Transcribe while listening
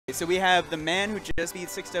So we have the man who just beat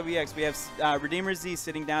 6WX. We have Redeemer Z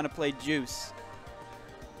sitting down to play Juice.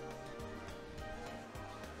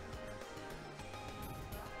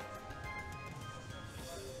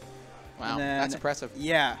 Wow, that's impressive.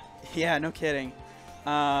 Yeah, no kidding.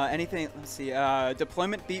 Anything, let's see.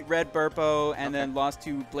 Deployment beat Red Burpo and then lost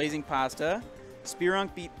to Blazing Pasta.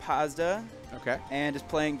 Spearunk beat Pazda. Okay. And is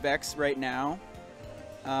playing Vex right now.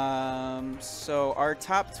 So our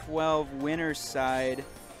top 12 winners side,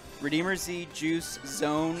 Redeemer Z, Juice,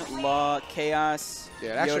 Zone, Law, Chaos,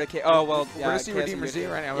 Yoda. Oh, well, we're going to see Redeemer Z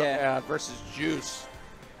right now versus Juice,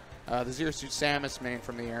 the Zero Suit Samus main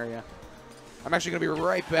from the area. I'm actually going to be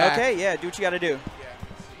right back. Okay, yeah, do what you got to do.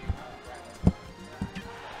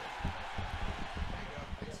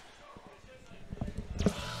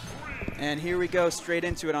 And here we go straight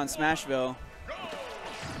into it on Smashville.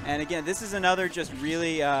 And again, this is another just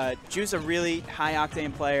really, Juice a really high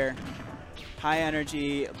octane player. High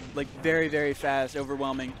energy, like very, very fast,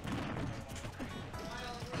 overwhelming.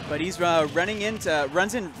 But he's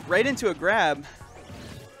runs in right into a grab.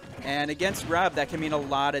 And against Rob, that can mean a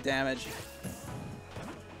lot of damage.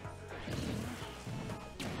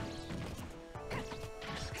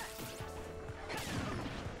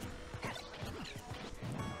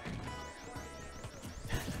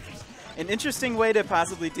 An interesting way to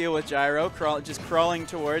possibly deal with Gyro, just crawling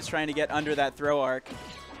towards, trying to get under that throw arc.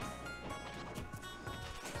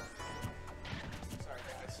 Sorry,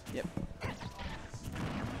 guys. Yep.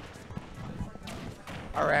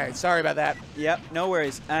 All right, sorry about that. Yep, no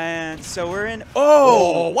worries. And so we're in.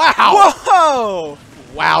 Oh, wow! Whoa!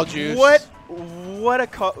 Wow, Juice. What a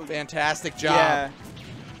fantastic job. Yeah.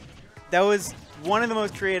 That was one of the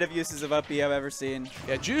most creative uses of up B I've ever seen.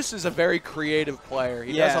 Yeah, Juice is a very creative player.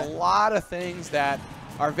 He does a lot of things that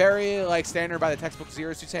are very like standard by the textbook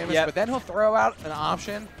Zero Suit Samus, but then he'll throw out an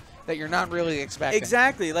option that you're not really expecting.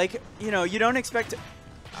 Exactly. Like, you know, you don't expect.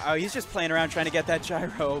 Oh, he's just playing around trying to get that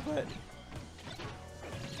gyro, but.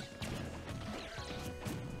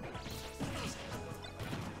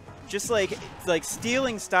 Just like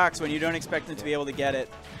stealing stocks when you don't expect them to be able to get it.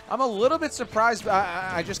 I'm a little bit surprised.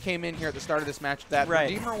 I just came in here at the start of this match that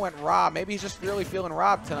Redeemer went Rob. Maybe he's just really feeling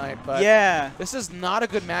Rob tonight. But this is not a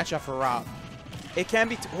good matchup for Rob. It can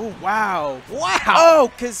be. Oh, wow. Wow.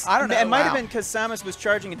 Oh, because I don't know. It might have been because Samus was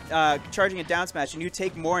charging a down smash, and you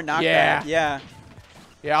take more knockback. Yeah.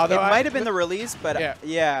 Although it might have been the release, but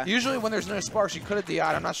yeah. Usually when there's no sparks, you could have DI'd.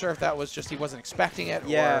 I'm not sure if that was just he wasn't expecting it.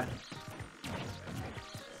 Yeah.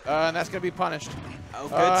 And that's going to be punished. Oh,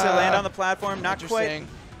 good to land on the platform. Not quite.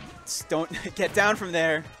 Don't get down from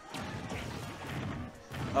there.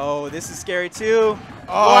 Oh, this is scary too.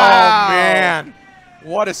 Oh, wow. Man.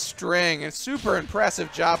 What a string. And super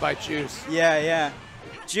impressive job by Juice. Yeah.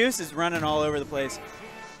 Juice is running all over the place.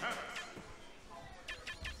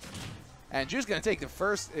 And Juice is going to take the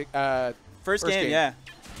first game, yeah.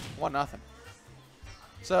 1-0.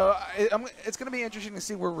 So it's going to be interesting to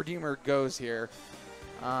see where Redeemer goes here.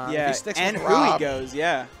 If he sticks and with who Rob. he goes,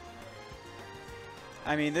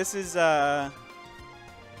 I mean, this is. I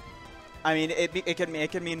mean, it could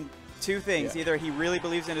mean two things. Either he really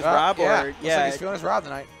believes in his Rob, or looks like he's feeling his Rob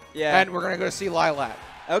tonight. Yeah, and we're gonna go to see Lilat.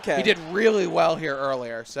 Okay, he did really well here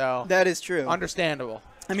earlier, so that is true. Understandable.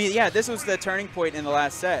 I mean, yeah, this was the turning point in the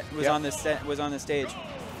last set. Was on this set. Was on the stage.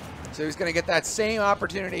 So he's gonna get that same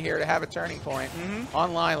opportunity here to have a turning point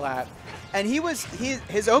on Lilat. And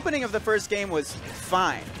his opening of the first game was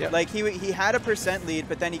fine. Like he had a % lead,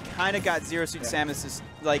 but then he kind of got Zero Suit Samus's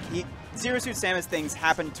Zero Suit Samus things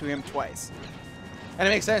happened to him twice. And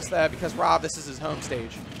it makes sense because Rob, this is his home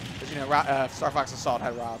stage. Because you know, Star Fox Assault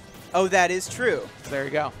had Rob. Oh, that is true. So there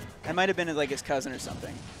you go. It might have been like his cousin or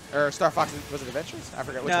something. Or Star Fox, was it Adventures? I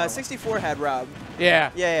forget which one. No, 64 had Rob.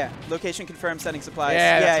 Yeah. Location confirmed, sending supplies.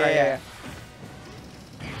 Yeah, that's right. Yeah.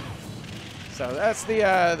 So that's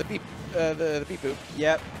the beep. The beep boop.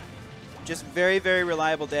 Yep. Just very, very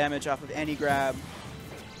reliable damage off of any grab.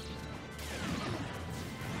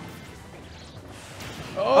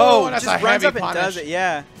 Oh, that's just a runs heavy up punish. and does it,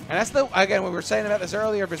 yeah. And that's again, we were saying about this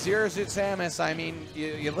earlier, for Zero Suit Samus, I mean,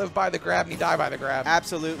 you live by the grab and you die by the grab.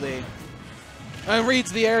 Absolutely. And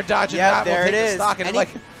reads the air, dodge, and there it is.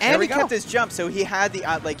 And he kept his jump, so he had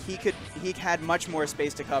the he had much more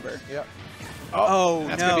space to cover. Yep. Oh,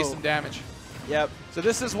 that's gonna be some damage. Yep. So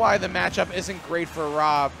this is why the matchup isn't great for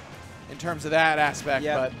Rob in terms of that aspect.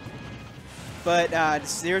 Yep. But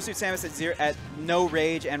Zero Suit Samus at no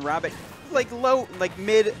rage, and Rob at low,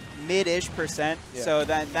 mid-ish %. Yeah. So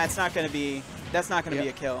that's not going to be be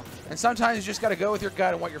a kill. And sometimes you just got to go with your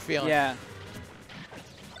gut and what you're feeling. Yeah.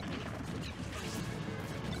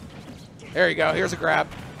 There you go. Here's a grab.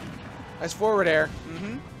 Nice forward air.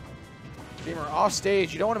 Redeemer off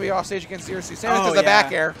stage. You don't want to be off stage against Zero Suit Samus because Oh, the yeah.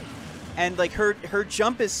 back air. And like her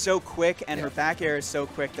jump is so quick and her back air is so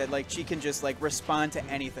quick that like she can just like respond to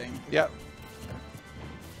anything. Yep.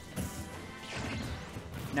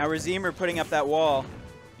 Now Redeemer putting up that wall.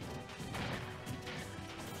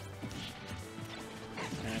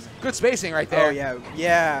 Good spacing right there. Oh yeah,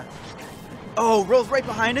 yeah. Oh, rolls right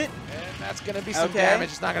behind it. And that's going to be some damage.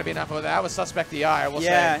 It's not going to be enough of that. That was suspect DI, I will say.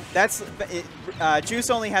 Yeah, that's it. Juice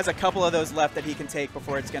only has a couple of those left that he can take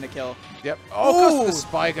before it's going to kill. Yep. Oh, because of the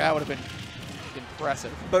spike, that would have been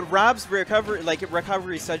impressive. But Rob's recovery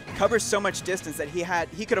covers so much distance that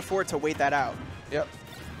he could afford to wait that out. Yep.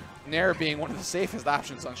 Nair being one of the safest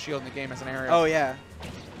options on shield in the game as an aerial. Oh yeah.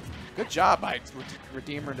 Good job by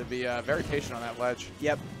Redeemer to be very patient on that ledge.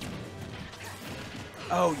 Yep.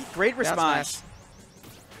 Oh, great response.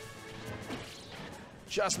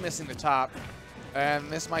 Just missing the top.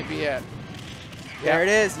 And this might be it. There it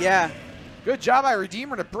is, yeah. Good job by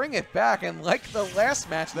Redeemer to bring it back. And like the last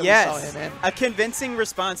match that we saw him in. A convincing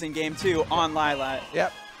response in Game 2 on Lilat.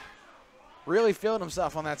 Yep. Really feeling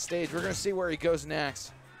himself on that stage. We're going to see where he goes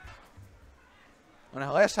next. Well,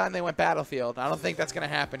 now, last time they went Battlefield. I don't think that's going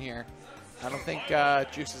to happen here. I don't think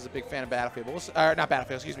Juice is a big fan of Battlefield. But not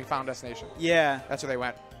Battlefield, excuse me, Final Destination. Yeah. That's where they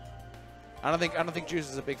went. I don't think Juice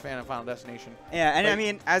is a big fan of Final Destination. Yeah, and I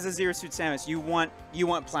mean, as a Zero Suit Samus, you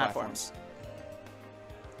want platforms.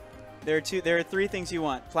 There are three things you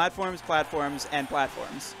want: platforms, platforms, and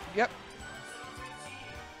platforms. Yep.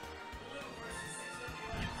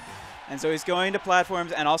 And so he's going to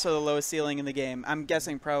platforms and also the lowest ceiling in the game. I'm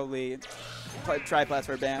guessing probably triplats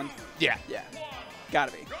were banned. Yeah. Yeah.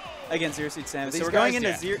 Gotta be. Against Zero Suit Samus. So we're guys, going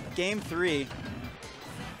into Game 3.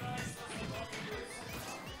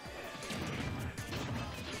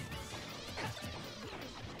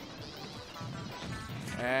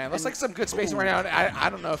 And looks like some good spacing right now. I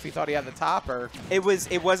don't know if he thought he had the top or it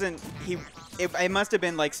wasn't it must have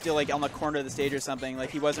been like still like on the corner of the stage or something.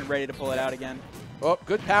 Like he wasn't ready to pull it out again. Oh,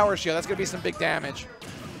 good power shield. That's gonna be some big damage.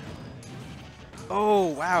 Oh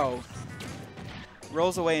wow.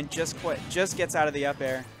 Rolls away and just gets out of the up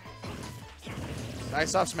air.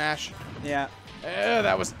 Nice up smash. Yeah.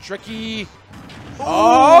 That was tricky.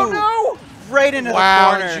 Oh no! Right into the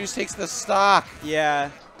corner. Wow, Juice takes the stock.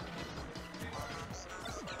 Yeah.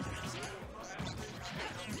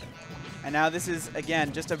 And now this is,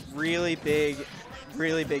 again, just a really big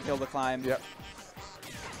hill to climb. Yep.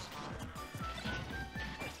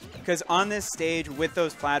 Because on this stage with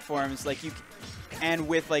those platforms, like and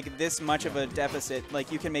with like this much of a deficit,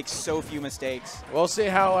 like you can make so few mistakes. We'll see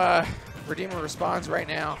how Redeemer responds right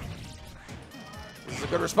now. This is a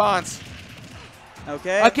good response.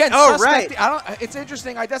 Okay. Again, oh suspect, right. It's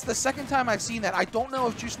interesting. That's the second time I've seen that. I don't know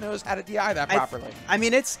if Juice knows how to DI that properly. I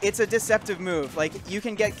mean, it's a deceptive move. Like you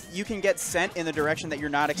can get sent in the direction that you're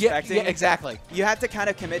not expecting. Yeah, exactly. You have to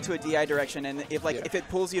kind of commit to a DI direction, and if it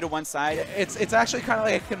pulls you to one side, it's actually kind of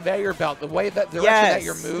like a conveyor belt. The way that direction that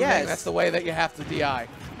you're moving, that's the way that you have to DI.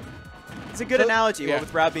 It's a good analogy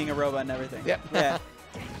with Rob being a robot and everything. Yeah. Yeah.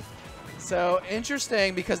 So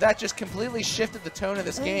interesting because that just completely shifted the tone of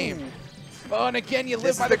this game. Oh, and again, you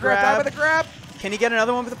live by the grab. Die by the grab. Can he get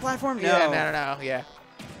another one with the platform? No. Yeah, no. Yeah.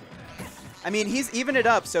 I mean, he's evened it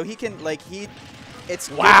up, so he can, like,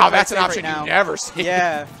 it's... Wow, that's an option you never see.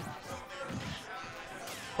 Yeah.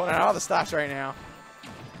 Pulling out all the stops right now.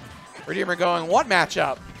 Redeemer going, what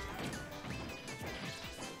matchup?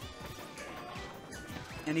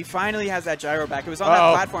 And he finally has that gyro back. It was on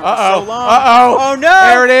that platform for so long. Oh, no!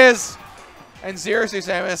 There it is. And Zero Suit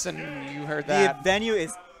Samus, and you heard that. The venue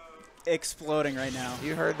is exploding right now.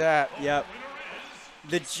 You heard that. Yep.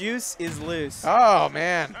 The juice is loose. Oh,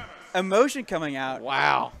 man. Emotion coming out.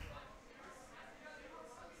 Wow.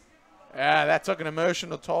 Yeah, that took an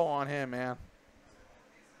emotional toll on him, man.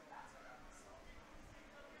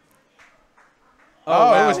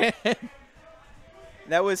 Oh, wow. It was him.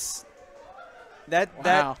 That was that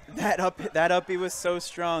uppie was so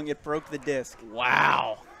strong it broke the disc.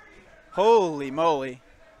 Wow. Holy moly.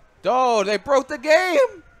 Oh, they broke the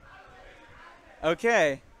game.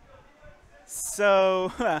 Okay.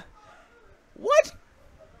 So, what?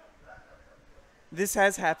 This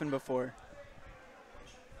has happened before.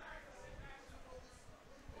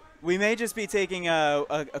 We may just be taking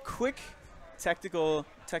a quick technical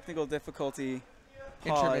difficulty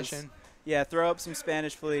pause. Intermission. Yeah, throw up some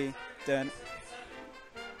Spanish Flea. Dun.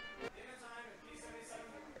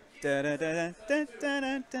 Dun, dun, dun, dun, dun,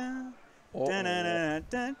 dun, dun. Oh. Dun, dun, dun,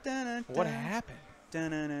 dun, dun, dun, What dun. happened?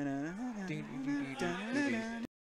 Dun, dun, dun, dun, dun, dun, dun, dun.